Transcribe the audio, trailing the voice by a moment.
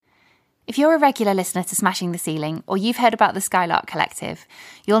If you're a regular listener to Smashing the Ceiling, or you've heard about the Skylark Collective,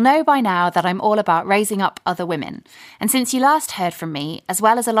 you'll know by now that I'm all about raising up other women. And since you last heard from me, as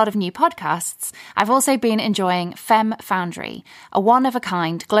well as a lot of new podcasts, I've also been enjoying Fem Foundry, a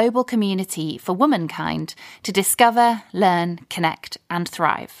one-of-a-kind global community for womankind to discover, learn, connect, and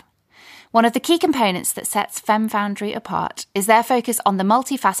thrive. One of the key components that sets Fem Foundry apart is their focus on the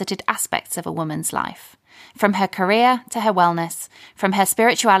multifaceted aspects of a woman's life. From her career to her wellness, from her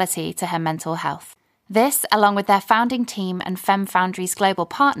spirituality to her mental health. This, along with their founding team and Fem Foundry's global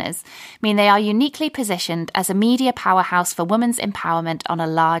partners, mean they are uniquely positioned as a media powerhouse for women's empowerment on a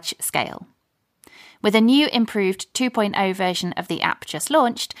large scale. With a new improved 2.0 version of the app just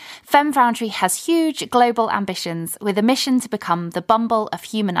launched, Fem Foundry has huge global ambitions with a mission to become the Bumble of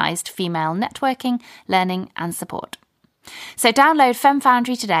humanised female networking, learning and support. So download Fem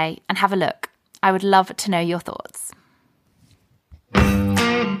Foundry today and have a look. I would love to know your thoughts.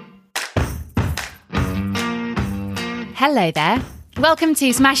 Hello there. Welcome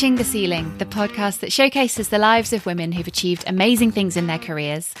to Smashing the Ceiling, the podcast that showcases the lives of women who've achieved amazing things in their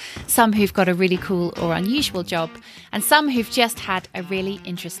careers, some who've got a really cool or unusual job, and some who've just had a really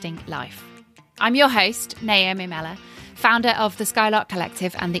interesting life. I'm your host, Naomi Mellor, founder of the Skylark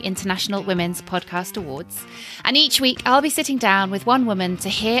Collective and the International Women's Podcast Awards. And each week I'll be sitting down with one woman to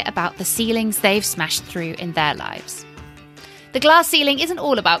hear about the ceilings they've smashed through in their lives. The glass ceiling isn't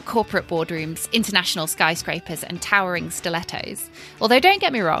all about corporate boardrooms, international skyscrapers and towering stilettos. Although don't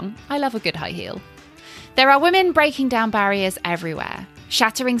get me wrong, I love a good high heel. There are women breaking down barriers everywhere,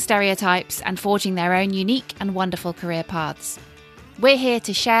 shattering stereotypes and forging their own unique and wonderful career paths. We're here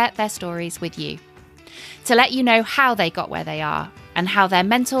to share their stories with you, to let you know how they got where they are and how their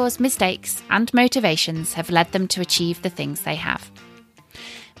mentors, mistakes and motivations have led them to achieve the things they have.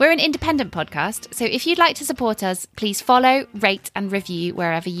 We're an independent podcast, so if you'd like to support us, please follow, rate and review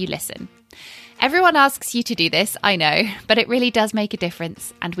wherever you listen. Everyone asks you to do this, I know, but it really does make a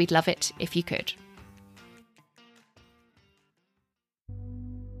difference and we'd love it if you could.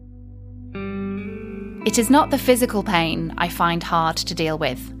 It is not the physical pain I find hard to deal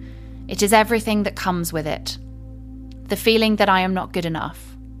with. It is everything that comes with it. The feeling that I am not good enough.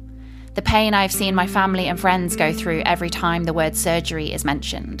 The pain I've seen my family and friends go through every time the word surgery is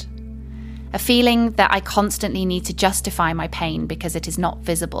mentioned. A feeling that I constantly need to justify my pain because it is not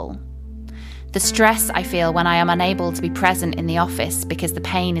visible. The stress I feel when I am unable to be present in the office because the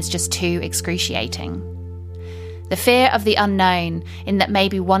pain is just too excruciating. The fear of the unknown in that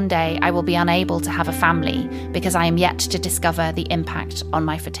maybe one day I will be unable to have a family because I am yet to discover the impact on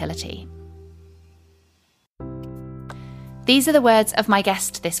my fertility. These are the words of my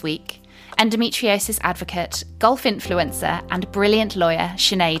guest this week, endometriosis advocate, golf influencer and brilliant lawyer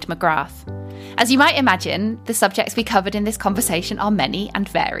Sinead McGrath. As you might imagine, the subjects we covered in this conversation are many and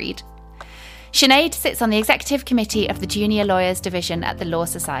varied. Sinead sits on the executive committee of the Junior Lawyers Division at the Law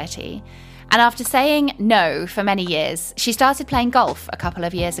Society, and after saying no for many years, she started playing golf a couple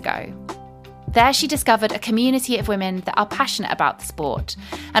of years ago. There she discovered a community of women that are passionate about the sport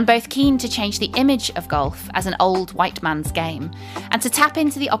and both keen to change the image of golf as an old white man's game and to tap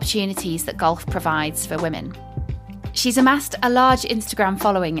into the opportunities that golf provides for women. She's amassed a large Instagram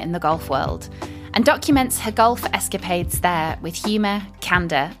following in the golf world and documents her golf escapades there with humour,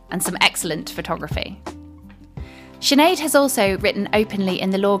 candour and some excellent photography. Sinead has also written openly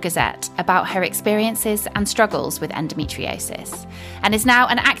in the Law Gazette about her experiences and struggles with endometriosis and is now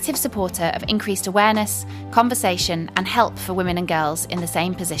an active supporter of increased awareness, conversation and help for women and girls in the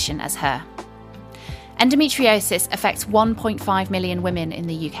same position as her. Endometriosis affects 1.5 million women in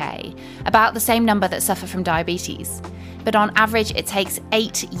the UK, about the same number that suffer from diabetes, but on average it takes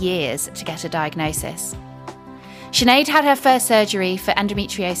 8 years to get a diagnosis. Sinead had her first surgery for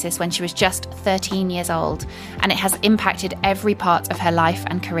endometriosis when she was just 13 years old, and it has impacted every part of her life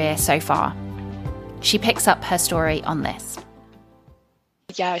and career so far. She picks up her story on this.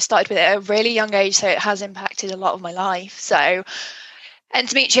 Yeah, I started with it at a really young age, so it has impacted a lot of my life. So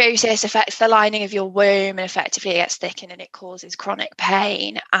endometriosis affects the lining of your womb and effectively it gets thickened and it causes chronic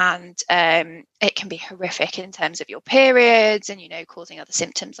pain, and it can be horrific in terms of your periods and, causing other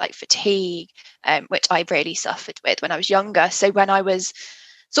symptoms like fatigue, which I really suffered with when I was younger. So when I was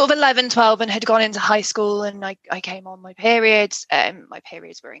sort of 11, 12 and had gone into high school and I came on my periods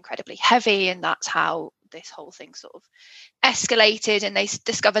were incredibly heavy, and that's how this whole thing sort of escalated. And they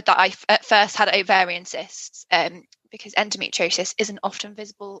discovered that I at first had ovarian cysts, because endometriosis isn't often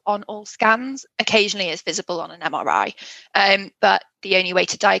visible on all scans. Occasionally it's visible on an MRI, but the only way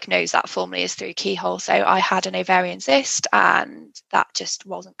to diagnose that formally is through keyhole. So I had an ovarian cyst and that just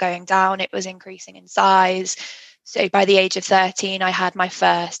wasn't going down. It was increasing in size. So by the age of 13, I had my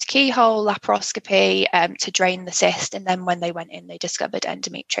first keyhole laparoscopy to drain the cyst. And then when they went in, they discovered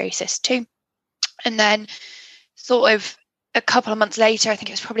endometriosis too. And then sort of a couple of months later, I think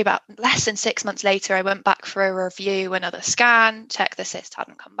it was probably about less than 6 months later, I went back for a review, another scan, checked the cyst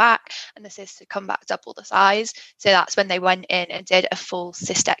hadn't come back, and the cyst had come back double the size. So that's when they went in and did a full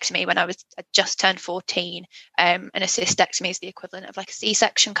cystectomy when I just turned 14. And a cystectomy is the equivalent of like a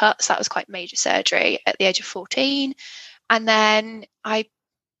C-section cut. So that was quite major surgery at the age of 14. And then I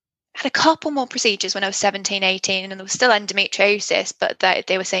had a couple more procedures when I was 17, 18, and there was still endometriosis, but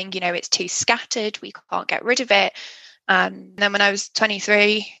they were saying, it's too scattered, we can't get rid of it. And then when I was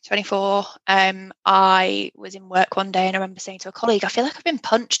 23, 24, I was in work one day and I remember saying to a colleague, I feel like I've been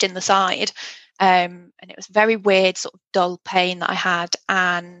punched in the side. And it was very weird, sort of dull pain that I had.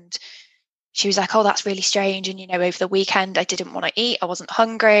 And she was like, oh, that's really strange. And, over the weekend, I didn't want to eat. I wasn't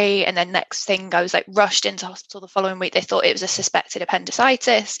hungry. And then next thing, I was like rushed into hospital the following week. They thought it was a suspected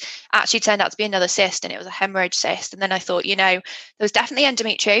appendicitis. Actually turned out to be another cyst, and it was a hemorrhage cyst. And then I thought, there was definitely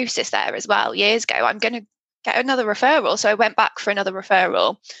endometriosis there as well years ago. I'm going to get another referral. So I went back for another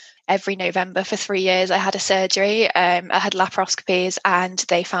referral. Every November for 3 years, I had a surgery. I had laparoscopies, and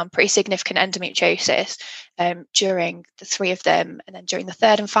they found pretty significant endometriosis during the 3 of them. And then during the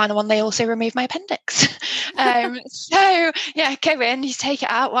 3rd and final one, they also removed my appendix. So yeah, go in, you take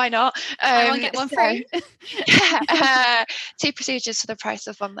it out. Why not? I won't get one free. 2 procedures for the price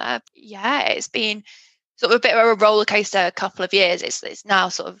of one there. Yeah, it's been sort of a bit of a roller coaster a couple of years. It's now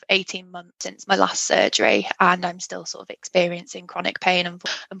sort of 18 months since my last surgery, and I'm still sort of experiencing chronic pain. And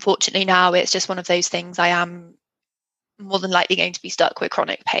unfortunately now it's just one of those things. I am more than likely going to be stuck with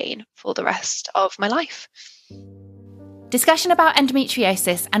chronic pain for the rest of my life. Discussion about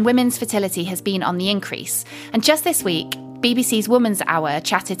endometriosis and women's fertility has been on the increase. And just this week, BBC's Woman's Hour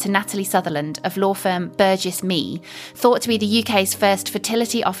chatted to Natalie Sutherland of law firm Burgess Me, thought to be the UK's first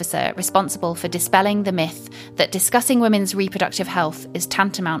fertility officer responsible for dispelling the myth that discussing women's reproductive health is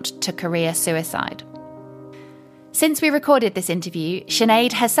tantamount to career suicide. Since we recorded this interview,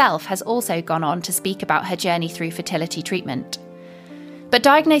 Sinead herself has also gone on to speak about her journey through fertility treatment. But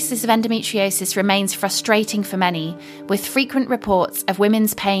diagnosis of endometriosis remains frustrating for many, with frequent reports of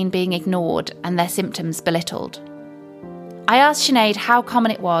women's pain being ignored and their symptoms belittled. I asked Sinead how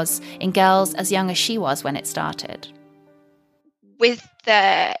common it was in girls as young as she was when it started. With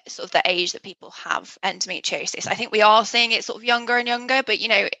the sort of the age that people have endometriosis, I think we are seeing it sort of younger and younger, but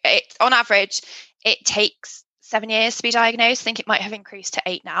on average, it takes 7 years to be diagnosed. I think it might have increased to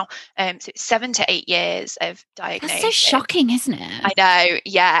 8 now. So it's 7 to 8 years of diagnosis. That's so shocking, isn't it? I know,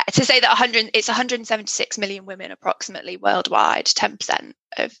 yeah. To say that it's 176 million women approximately worldwide, 10%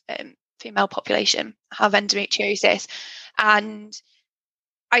 of female population have endometriosis. And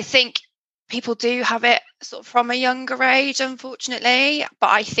I think people do have it sort of from a younger age, unfortunately. But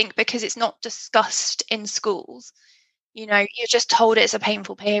I think because it's not discussed in schools, you're just told it's a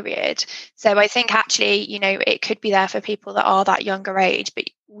painful period. So I think actually, it could be there for people that are that younger age, but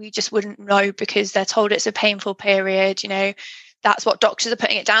we just wouldn't know because they're told it's a painful period. That's what doctors are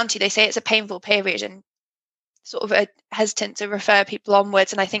putting it down to. They say it's a painful period and sort of hesitant to refer people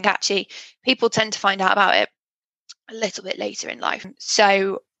onwards. And I think actually people tend to find out about it a little bit later in life.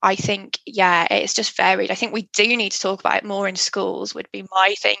 So I think, yeah, it's just varied. I think we do need to talk about it more in schools would be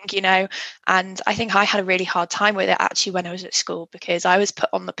my thing, and I think I had a really hard time with it actually when I was at school because I was put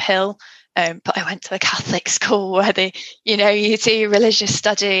on the pill, but I went to a Catholic school where you do religious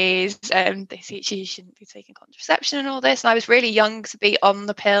studies, they teach you shouldn't be taking contraception and all this, and I was really young to be on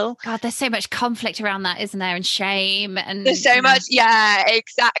the pill. God, there's so much conflict around that, isn't there, and shame, and there's so much, yeah,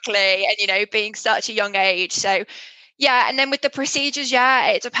 exactly, and being such a young age, so yeah, and then with the procedures, yeah,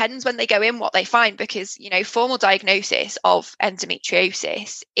 it depends when they go in what they find because, formal diagnosis of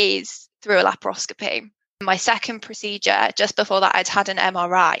endometriosis is through a laparoscopy. My second procedure, just before that, I'd had an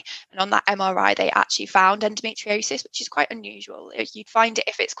MRI. And on that MRI, they actually found endometriosis, which is quite unusual. You'd find it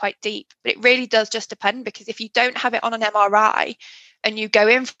if it's quite deep. But it really does just depend because if you don't have it on an MRI and you go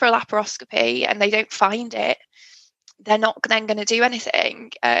in for a laparoscopy and they don't find it, they're not then going to do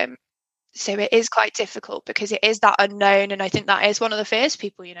anything. So it is quite difficult because it is that unknown, and I think that is one of the fears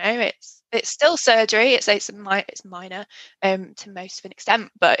people. It's still surgery. It's minor to most of an extent,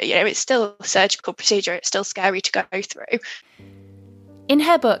 but it's still a surgical procedure. It's still scary to go through. In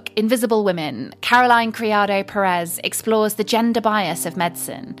her book Invisible Women, Caroline Criado Perez explores the gender bias of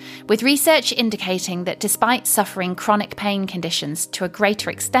medicine, with research indicating that despite suffering chronic pain conditions to a greater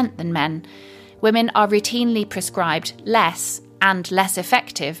extent than men, women are routinely prescribed less and less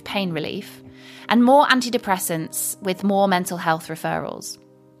effective pain relief, and more antidepressants with more mental health referrals.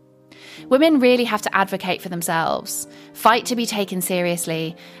 Women really have to advocate for themselves, fight to be taken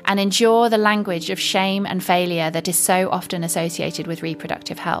seriously, and endure the language of shame and failure that is so often associated with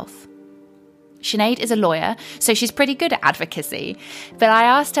reproductive health. Sinead is a lawyer, so she's pretty good at advocacy, but I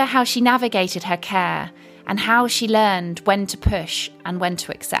asked her how she navigated her care and how she learned when to push and when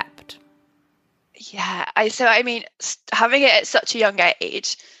to accept. Yeah, having it at such a young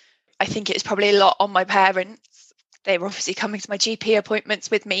age, I think it's probably a lot on my parents. They were obviously coming to my GP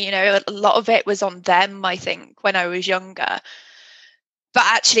appointments with me, a lot of it was on them, I think, when I was younger. But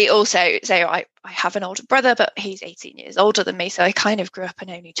actually also, so I have an older brother, but he's 18 years older than me. So I kind of grew up an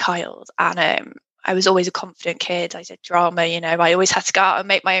only child. And I was always a confident kid. I did drama, I always had to go out and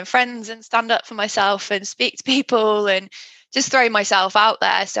make my own friends and stand up for myself and speak to people and just throw myself out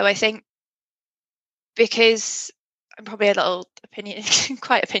there. So I think because I'm probably a little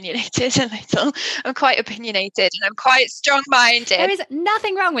quite opinionated, I'm quite opinionated and I'm quite strong-minded. There is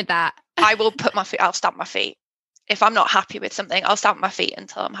nothing wrong with that. I'll stamp my feet. If I'm not happy with something, I'll stamp my feet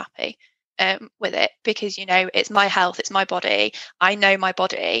until I'm happy with it, because it's my health, it's my body. I know my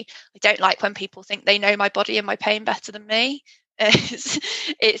body. I don't like when people think they know my body and my pain better than me.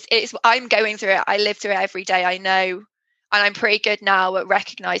 It's I'm going through it. I live through it every day. I know, and I'm pretty good now at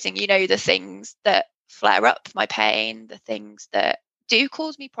recognizing, the things that flare up my pain, the things that do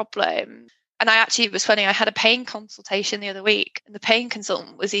cause me problems. And it was funny. I had a pain consultation the other week, and the pain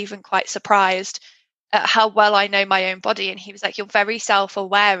consultant was even quite surprised at how well I know my own body. And he was like, "You're very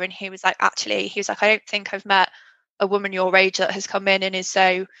self-aware." And he was like, "I don't think I've met a woman your age that has come in and is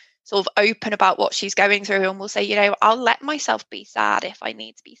so sort of open about what she's going through and will say, I'll let myself be sad if I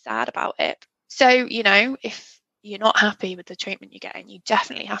need to be sad about it." So, if you're not happy with the treatment you're getting, you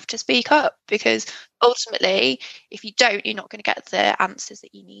definitely have to speak up, because ultimately, if you don't, you're not going to get the answers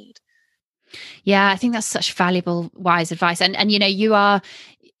that you need. Yeah, I think that's such valuable, wise advice. And you are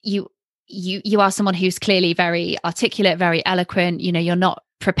someone who's clearly very articulate, very eloquent. You're not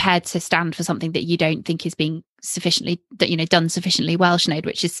prepared to stand for something that you don't think is being done sufficiently well, Sinead,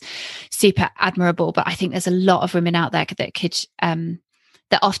 which is super admirable. But I think there's a lot of women out there that could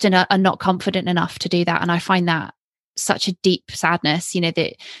that often are not confident enough to do that. And I find that such a deep sadness,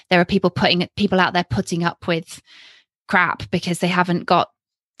 that there are people out there putting up with crap because they haven't got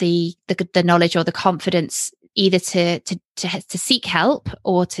the knowledge or the confidence either to seek help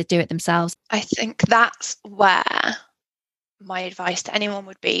or to do it themselves. I think that's where my advice to anyone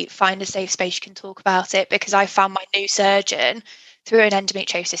would be: find a safe space you can talk about it, because I found my new surgeon through an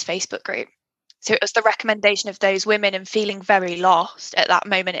endometriosis Facebook group. So it was the recommendation of those women and feeling very lost at that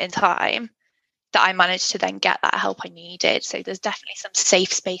moment in time that I managed to then get that help I needed. So there's definitely some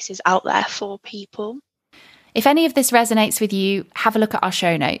safe spaces out there for people. If any of this resonates with you, have a look at our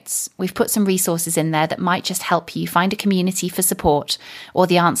show notes. We've put some resources in there that might just help you find a community for support or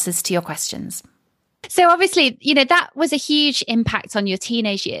the answers to your questions. So obviously, that was a huge impact on your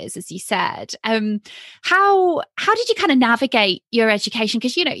teenage years, as you said. How did you kind of navigate your education?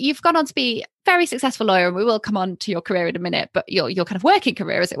 Because, you've gone on to be a very successful lawyer, and we will come on to your career in a minute, but your kind of working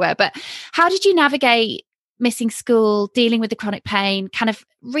career, as it were. But how did you navigate missing school, dealing with the chronic pain, kind of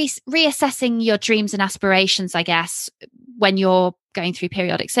reassessing your dreams and aspirations, I guess, when you're going through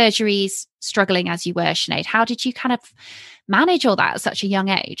periodic surgeries, struggling as you were, Sinead? How did you kind of manage all that at such a young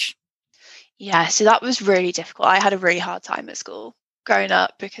age? Yeah, so that was really difficult. I had a really hard time at school growing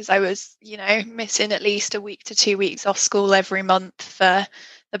up, because I was, missing at least a week to 2 weeks off school every month for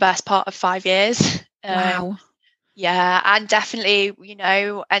the best part of 5 years. Wow. Yeah, and definitely,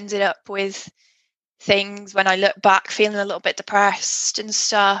 ended up with things when I look back feeling a little bit depressed and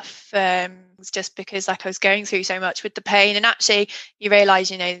stuff. It's just because I was going through so much with the pain, and actually you realise,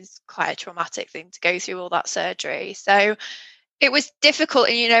 it's quite a traumatic thing to go through all that surgery. So it was difficult.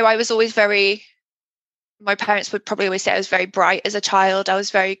 And, I was always my parents would probably always say I was very bright as a child. I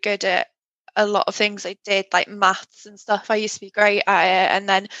was very good at a lot of things I did, like maths and stuff. I used to be great at it. And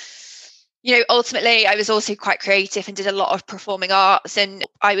then, ultimately I was also quite creative and did a lot of performing arts, and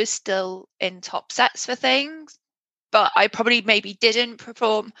I was still in top sets for things, but I probably maybe didn't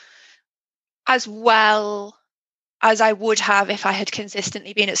perform as well as I would have if I had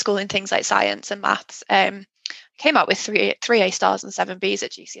consistently been at school in things like science and maths. Came out with three A stars and 7 Bs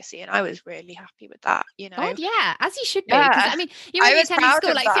at GCSE, and I was really happy with that. God, yeah, as you should be. Yeah. You're only attending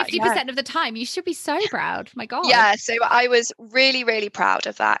school like that, 50% of the time. You should be so proud. My God. Yeah, so I was really, really proud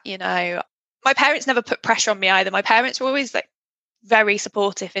of that. My parents never put pressure on me either. My parents were always very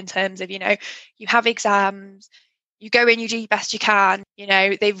supportive in terms of, you have exams, you go in, you do the best you can.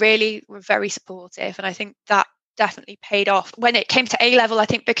 They really were very supportive, and I think that definitely paid off when it came to A level. I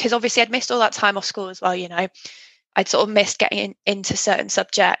think because obviously I'd missed all that time off school as well. I'd sort of missed getting into certain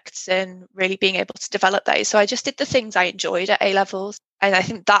subjects and really being able to develop those. So I just did the things I enjoyed at A levels. And I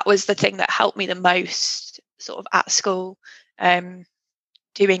think that was the thing that helped me the most sort of at school,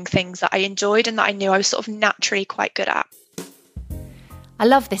 doing things that I enjoyed and that I knew I was sort of naturally quite good at. I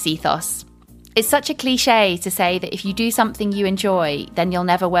love this ethos. It's such a cliche to say that if you do something you enjoy, then you'll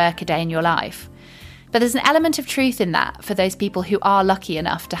never work a day in your life. But there's an element of truth in that for those people who are lucky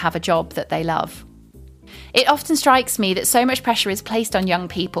enough to have a job that they love. It often strikes me that so much pressure is placed on young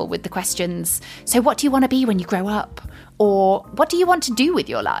people with the questions, so what do you want to be when you grow up? Or what do you want to do with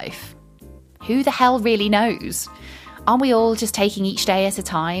your life? Who the hell really knows? Aren't we all just taking each day at a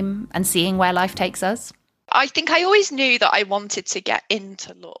time and seeing where life takes us? I think I always knew that I wanted to get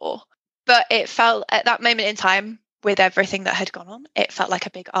into law, but it felt at that moment in time, with everything that had gone on, it felt like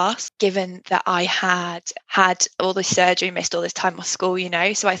a big ask, given that I had all this surgery, missed all this time off school,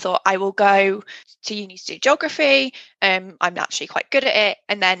 So I thought I will go to uni to do geography. I'm actually quite good at it.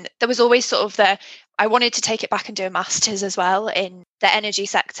 And then there was always sort of I wanted to take it back and do a master's as well in the energy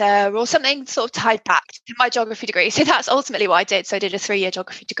sector or something sort of tied back to my geography degree. So that's ultimately what I did. So I did a 3-year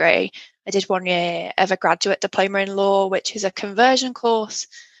geography degree. I did 1 year of a graduate diploma in law, which is a conversion course.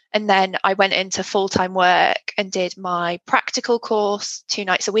 And then I went into full-time work and did my practical course 2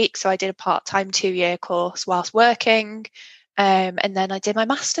 nights a week. So I did a part-time 2-year course whilst working. And then I did my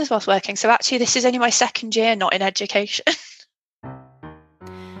master's whilst working. So actually, this is only my 2nd year not in education.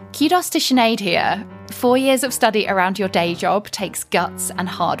 Kudos to Sinead here. 4 years of study around your day job takes guts and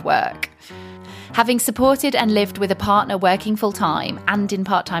hard work. Having supported and lived with a partner working full-time and in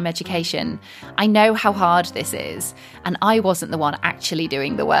part-time education, I know how hard this is, and I wasn't the one actually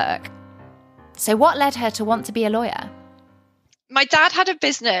doing the work. So what led her to want to be a lawyer? My dad had a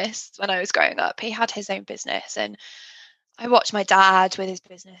business when I was growing up. He had his own business, and I watched my dad with his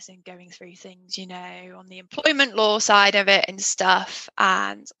business and going through things, on the employment law side of it and stuff,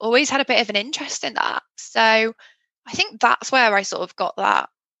 and always had a bit of an interest in that. So I think that's where I sort of got that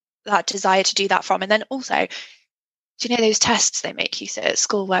desire to do that from. And then also, do you know those tests they make you sit at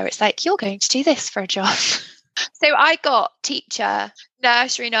school where it's like, you're going to do this for a job? So I got teacher,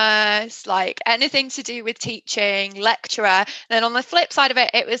 nursery nurse, like anything to do with teaching, lecturer. And then on the flip side of it,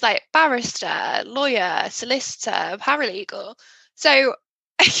 it was like barrister, lawyer, solicitor, paralegal. So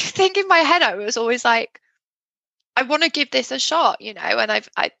I think in my head, I was always like, I want to give this a shot, and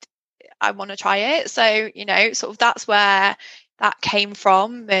I want to try it. So, sort of that's where that came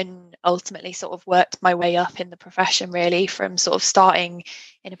from, and ultimately sort of worked my way up in the profession, really, from sort of starting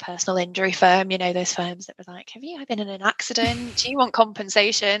in a personal injury firm, those firms that were like, have you been in an accident? Do you want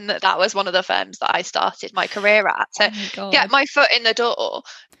compensation? That was one of the firms that I started my career at to get my foot in the door.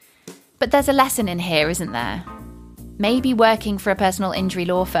 But there's a lesson in here, isn't there? Maybe working for a personal injury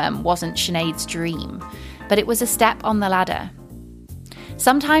law firm wasn't Sinead's dream, but it was a step on the ladder.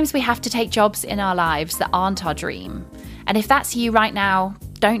 Sometimes we have to take jobs in our lives that aren't our dream. And if that's you right now,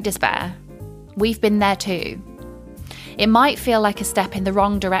 don't despair. We've been there too. It might feel like a step in the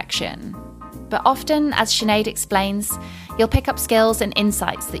wrong direction, but often, as Sinead explains, you'll pick up skills and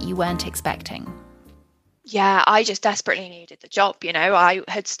insights that you weren't expecting. Yeah, I just desperately needed the job. I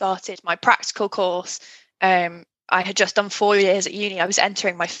had started my practical course. I had just done 4 years at uni. I was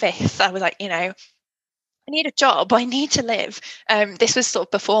entering my 5th. I was like, I need a job. I need to live. This was sort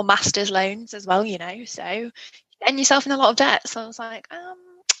of before master's loans as well, so getting yourself in a lot of debt. So I was like,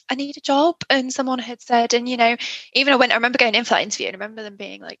 I need a job. And someone had said, and even I remember going in for that interview and I remember them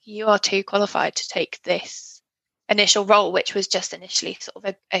being like, you are too qualified to take this initial role, which was just initially sort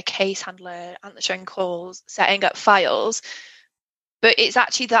of a case handler, answering calls, setting up files. But it's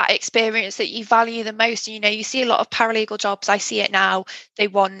actually that experience that you value the most. You see a lot of paralegal jobs. I see it now. They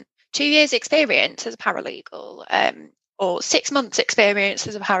want 2 years experience as a paralegal, or 6 months experience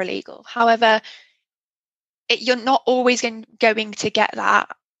as a paralegal. However, you're not always going to get that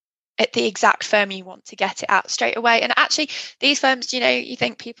at the exact firm you want to get it at straight away. And actually, these firms,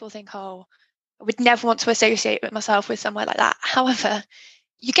 people think, oh, I would never want to associate with myself with somewhere like that. However,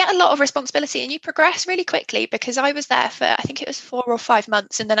 you get a lot of responsibility and you progress really quickly, because I was there for, I think it was 4 or 5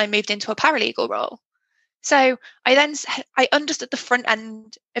 months, and then I moved into a paralegal role. So I understood the front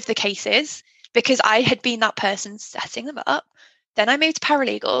end of the cases because I had been that person setting them up. Then I moved to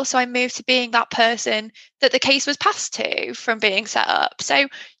paralegal. So I moved to being that person that the case was passed to from being set up. So,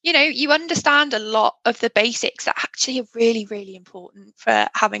 you understand a lot of the basics that actually are really, really important for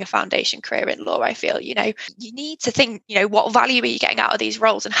having a foundation career in law, I feel. You need to think, what value are you getting out of these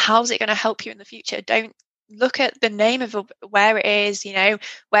roles and how's it going to help you in the future? Don't look at the name of where it is,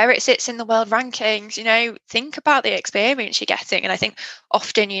 where it sits in the world rankings, think about the experience you're getting. And I think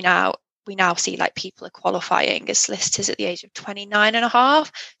often, we now see like people are qualifying as solicitors at the age of 29 and a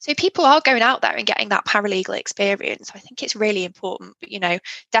half. So people are going out there and getting that paralegal experience. I think it's really important, but, you know,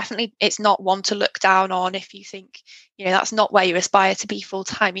 definitely it's not one to look down on if you think, you know, that's not where you aspire to be full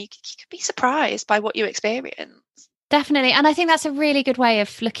time. You could be surprised by what you experience. Definitely. And I think that's a really good way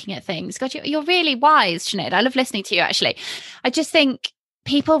of looking at things. God, you're really wise, Sinead. I love listening to you, actually. I just think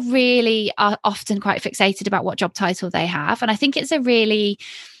people really are often quite fixated about what job title they have. And I think it's a really,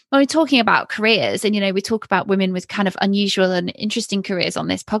 when we're talking about careers and, you know, we talk about women with kind of unusual and interesting careers on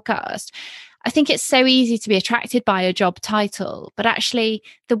this podcast, I think it's so easy to be attracted by a job title, but actually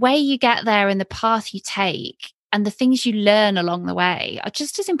the way you get there and the path you take and the things you learn along the way are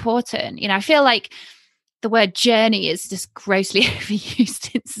just as important. You know, I feel like the word journey is just grossly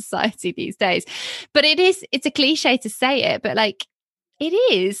overused in society these days, but it's a cliche to say it, but like it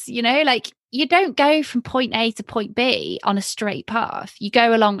is, you know, like you don't go from point A to point B on a straight path. You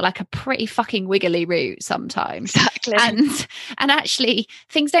go along like a pretty fucking wiggly route sometimes. Exactly. And actually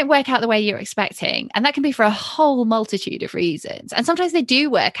things don't work out the way you're expecting. And that can be for a whole multitude of reasons. And sometimes they do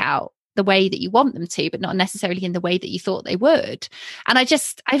work out the way that you want them to, but not necessarily in the way that you thought they would. And I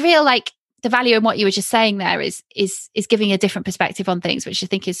feel like the value in what you were just saying there is giving a different perspective on things, which I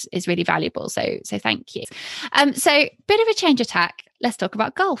think is really valuable. So thank you. So bit of a change of tack. Let's talk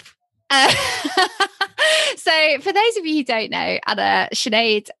about golf. So for those of you who don't know, Anna,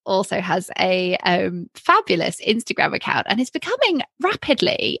 Sinead also has a fabulous Instagram account and is becoming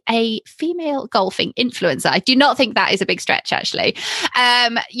rapidly a female golfing influencer. I do not think that is a big stretch, actually.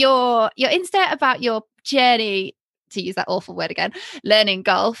 Your Insta about your journey, to use that awful word again, learning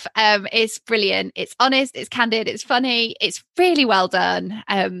golf, is brilliant. It's honest, it's candid, it's funny, it's really well done.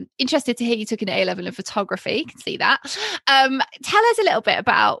 Interested to hear you took an A-level in photography. You can see that. Tell us a little bit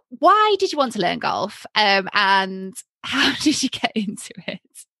about why did you want to learn golf, and how did you get into it?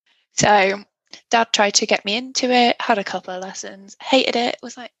 So Dad tried to get me into it, had a couple of lessons, hated it,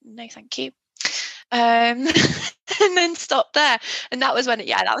 was like, no, thank you. And then stopped there. And that was when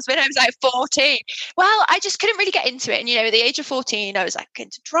I was like 14. Well, I just couldn't really get into it. And, you know, at the age of 14, I was like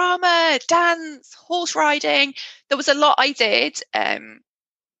into drama, dance, horse riding. There was a lot I did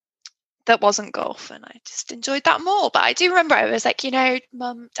that wasn't golf, and I just enjoyed that more. But I do remember I was like, you know,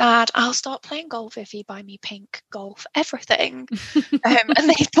 Mum, Dad, I'll start playing golf if you buy me pink golf everything. And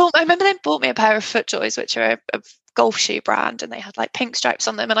I remember they bought me a pair of FootJoys, which are a golf shoe brand, and they had like pink stripes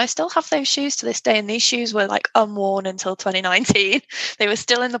on them, and I still have those shoes to this day, and these shoes were like unworn until 2019. They were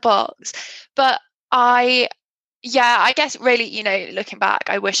still in the box. But I guess really, you know, looking back,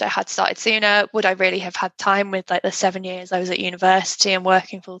 I wish I had started sooner. Would I really have had time with like the 7 years I was at university and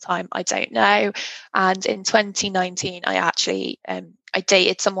working full time? I don't know. And in 2019, I actually I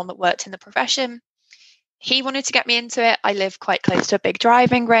dated someone that worked in the profession. He wanted to get me into it. I live quite close to a big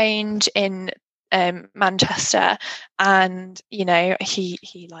driving range in Manchester, and you know, he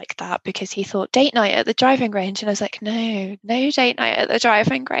liked that because he thought date night at the driving range, and I was like, no date night at the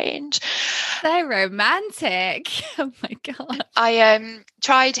driving range. So romantic. Oh my god. I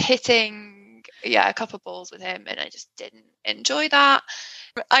tried hitting a couple of balls with him, and I just didn't enjoy that.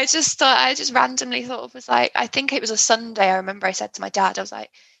 I just randomly thought of, was like, I think it was a Sunday, I remember I said to my dad, I was like,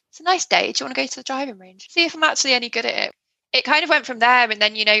 it's a nice day, do you want to go to the driving range, see if I'm actually any good at it? It kind of went from there. And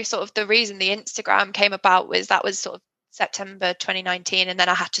then, you know, sort of the reason the Instagram came about was sort of September 2019. And then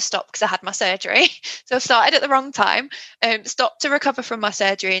I had to stop because I had my surgery. So I started at the wrong time, stopped to recover from my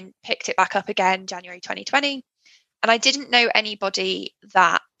surgery, and picked it back up again January 2020. And I didn't know anybody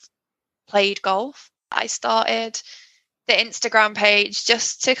that played golf. I started the Instagram page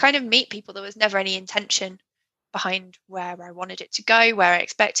just to kind of meet people. There was never any intention behind where I wanted it to go, where I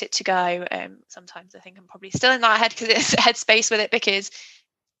expect it to go. Sometimes I think I'm probably still in that headspace with it, because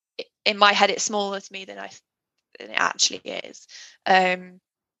in my head it's smaller to me than it actually is.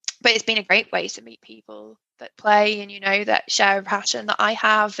 But it's been a great way to meet people that play and, you know, that share a passion that I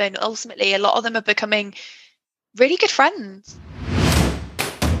have, and ultimately a lot of them are becoming really good friends.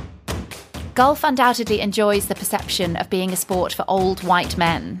 Golf undoubtedly enjoys the perception of being a sport for old white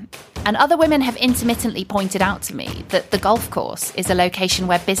men. And other women have intermittently pointed out to me that the golf course is a location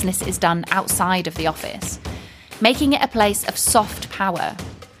where business is done outside of the office, making it a place of soft power,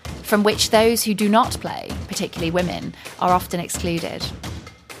 from which those who do not play, particularly women, are often excluded.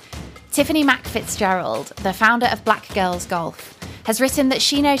 Tiffany Mac Fitzgerald, the founder of Black Girls Golf, has written that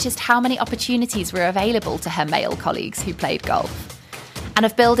she noticed how many opportunities were available to her male colleagues who played golf, and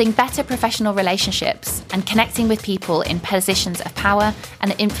of building better professional relationships and connecting with people in positions of power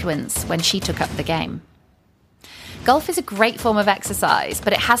and influence when she took up the game. Golf is a great form of exercise,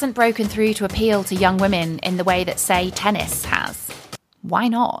 but it hasn't broken through to appeal to young women in the way that, say, tennis has. Why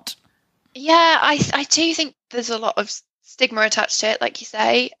not? Yeah, I do think there's a lot of stigma attached to it, like you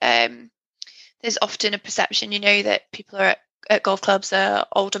say. There's often a perception, that people at golf clubs are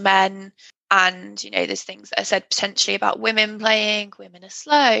older men, and there's things that are said potentially about women playing, women are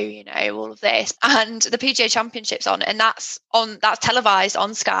slow, all of this. And the PGA Championship's on, and that's televised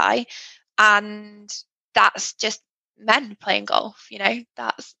on Sky, and that's just men playing golf.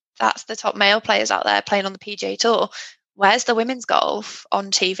 That's the top male players out there playing on the PGA Tour. Where's the women's golf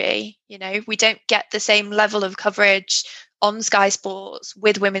on TV? We don't get the same level of coverage on Sky Sports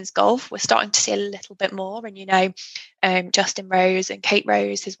with women's golf. We're starting to see a little bit more. And, Justin Rose and Kate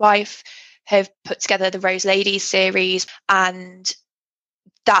Rose, his wife, have put together the Rose Ladies series. And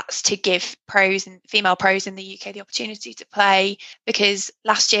that's to give pros and female pros in the UK the opportunity to play. Because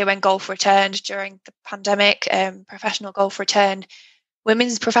last year when golf returned during the pandemic, professional golf returned,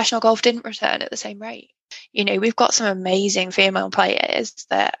 women's professional golf didn't return at the same rate. We've got some amazing female players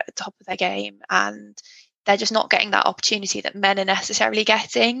that are at the top of their game, and they're just not getting that opportunity that men are necessarily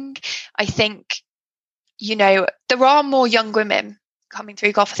getting. I think, there are more young women coming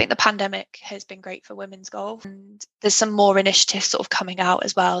through golf. I think the pandemic has been great for women's golf, and there's some more initiatives sort of coming out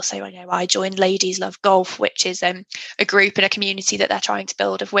as well. So I joined Ladies Love Golf, which is a group and a community that they're trying to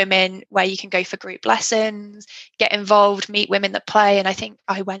build of women, where you can go for group lessons, get involved, meet women that play. And I think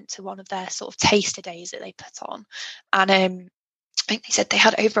I went to one of their sort of taster days that they put on, and I think they said they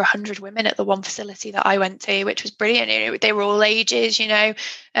had over 100 women at the one facility that I went to, which was brilliant. They were all ages, so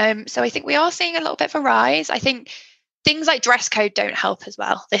I think we are seeing a little bit of a rise. I think things like dress code don't help as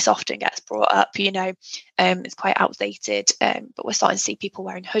well. This often gets brought up, it's quite outdated, but we're starting to see people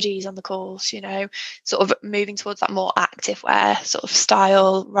wearing hoodies on the course, sort of moving towards that more active wear sort of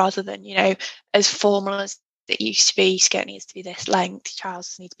style, rather than, as formal as it used to be. Your skirt needs to be this length, your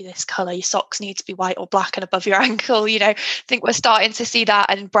trousers need to be this colour, your socks need to be white or black and above your ankle. I think we're starting to see that,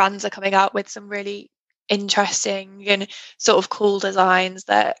 and brands are coming out with some really interesting and sort of cool designs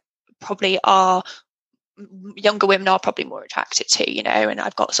that probably are younger women are probably more attracted to, and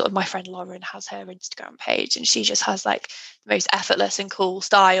I've got sort of, my friend Lauren has her Instagram page, and she just has like the most effortless and cool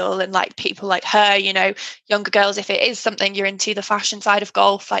style, and like people like her, younger girls, if it is something you're into, the fashion side of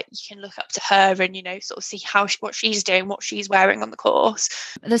golf, like you can look up to her and sort of see what she's doing, what she's wearing on the course.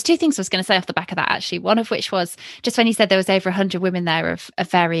 There's two things I was going to say off the back of that, actually. One of which was just when you said there was over 100 women there of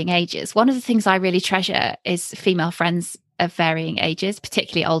varying ages. One of the things I really treasure is female friends of varying ages,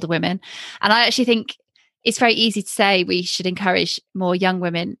 particularly older women. And I actually think it's very easy to say we should encourage more young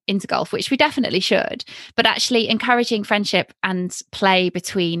women into golf, which we definitely should, but actually encouraging friendship and play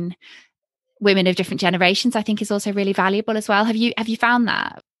between women of different generations, I think, is also really valuable as well. Have you found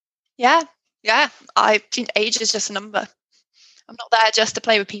that? Yeah. I think age is just a number. I'm not there just to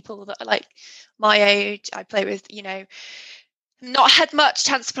play with people that are like my age. I play with, not had much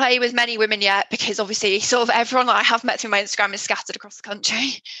chance to play with many women yet, because obviously sort of everyone that I have met through my Instagram is scattered across the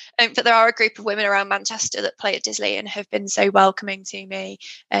country. But there are a group of women around Manchester that play at Disley and have been so welcoming to me.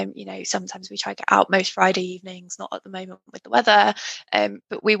 Sometimes we try to get out most Friday evenings, not at the moment with the weather,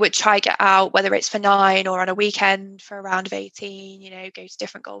 but we would try get out, whether it's for 9 or on a weekend for a round of 18, go to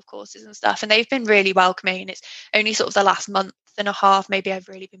different golf courses and stuff. And they've been really welcoming. And it's only sort of the last month and a half maybe I've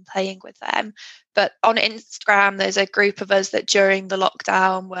really been playing with them. But on Instagram, there's a group of us that during the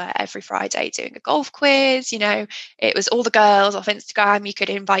lockdown were every Friday doing a golf quiz. It was all the girls off Instagram. You could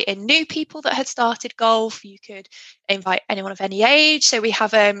invite in new people that had started golf. You could invite anyone of any age. So we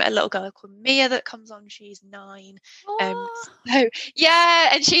have a little girl called Mia that comes on. She's 9. So yeah,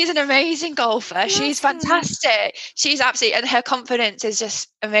 and she's an amazing golfer. She's fantastic. She's absolutely, and her confidence is just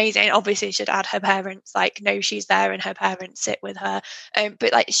amazing. Obviously, should add her parents know she's there, and her parents sit with her.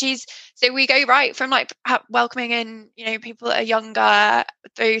 But so we go right from welcoming in people that are younger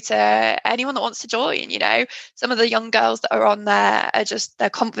through to anyone that wants to join. Some of the young girls that are on there are just, their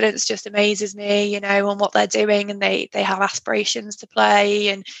confidence just amazes me, on what they're doing, and they have aspirations to play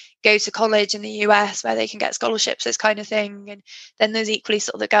and go to college in the US where they can get scholarships, this kind of thing. And then there's equally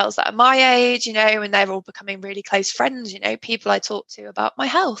sort of the girls that are my age, and they're all becoming really close friends. People I talk to about my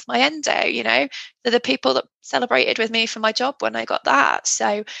health, my endo, they're the people that celebrated with me for my job when I got that.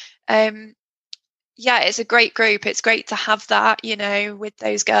 So yeah, it's a great group. It's great to have that, with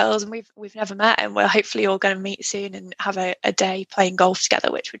those girls, and we've never met, and we're hopefully all going to meet soon and have a day playing golf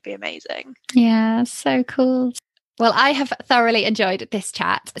together, which would be amazing. Yeah, so cool. Well, I have thoroughly enjoyed this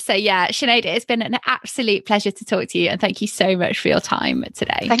chat. So yeah, Sinead, it's been an absolute pleasure to talk to you, and thank you so much for your time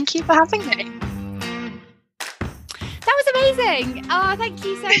today. Thank you for having me. That was amazing. Oh, thank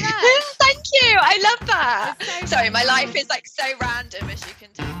you so much. Thank you. I love that. Sorry, my life is so random, as you can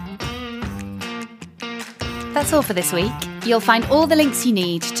tell. That's all for this week. You'll find all the links you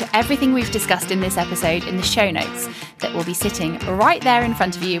need to everything we've discussed in this episode in the show notes that will be sitting right there in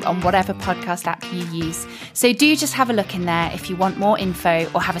front of you on whatever podcast app you use. So do just have a look in there if you want more info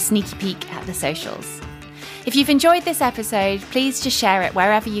or have a sneaky peek at the socials. If you've enjoyed this episode, please just share it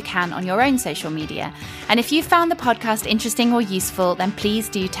wherever you can on your own social media. And if you found the podcast interesting or useful, then please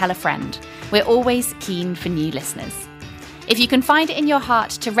do tell a friend. We're always keen for new listeners. If you can find it in your heart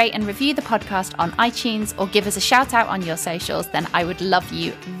to rate and review the podcast on iTunes or give us a shout out on your socials, then I would love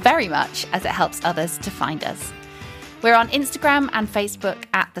you very much, as it helps others to find us. We're on Instagram and Facebook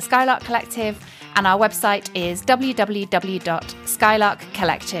at The Skylark Collective, and our website is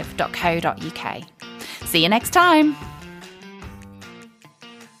www.skylarkcollective.co.uk. See you next time.